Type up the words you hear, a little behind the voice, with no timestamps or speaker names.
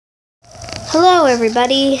Hello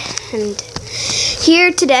everybody, and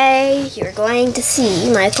here today you're going to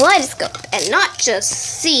see my kaleidoscope, and not just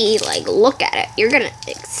see, like look at it, you're gonna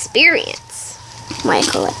experience my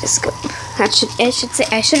kaleidoscope. I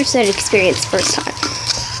should have said experience first time.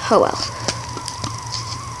 Oh well.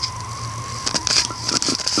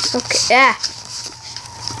 Okay,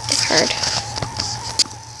 it's hard.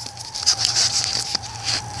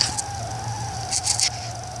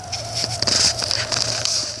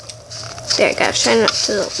 There, I gotta try not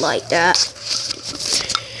to light that.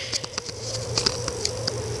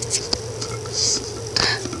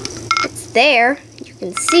 It's there. You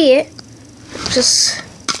can see it. Just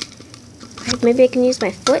maybe I can use my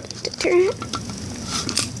foot to turn it.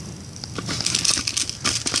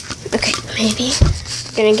 Okay, maybe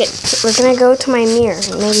we're gonna go to my mirror,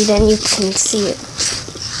 and maybe then you can see it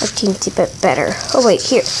a teensy bit better. Oh wait,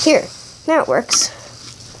 here. Now it works.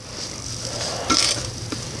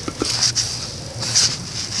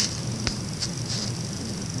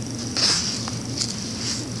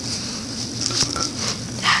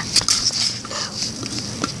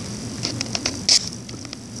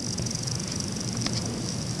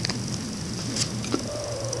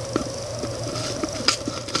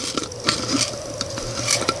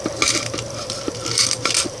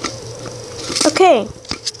 Okay,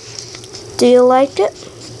 do you like it?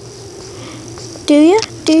 Do you?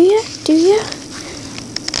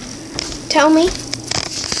 Tell me.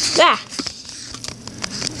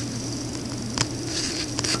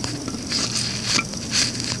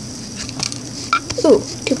 Ooh,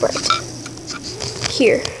 too bright.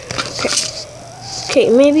 Here. Okay,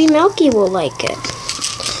 maybe Milky will like it.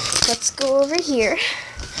 Let's go over here.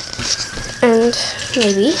 And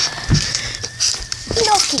maybe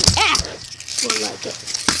Milky will like it.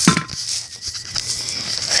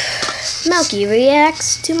 Milky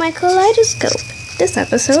reacts to my kaleidoscope. This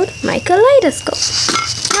episode, my kaleidoscope.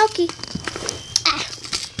 Milky.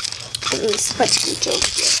 Let's over here.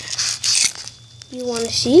 You want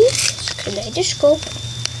to see kaleidoscope?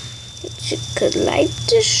 It's a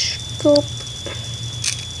kaleidoscope.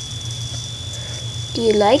 Do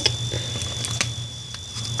you like it?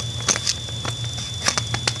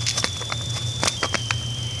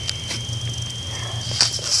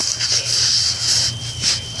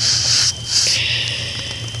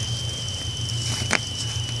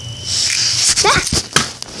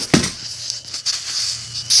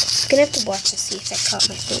 I'm gonna have to watch to see if I caught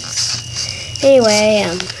my face. Anyway,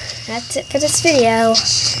 that's it for this video.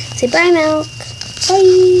 Say bye, Milk.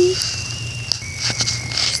 Bye.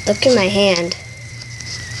 Just look in my hand.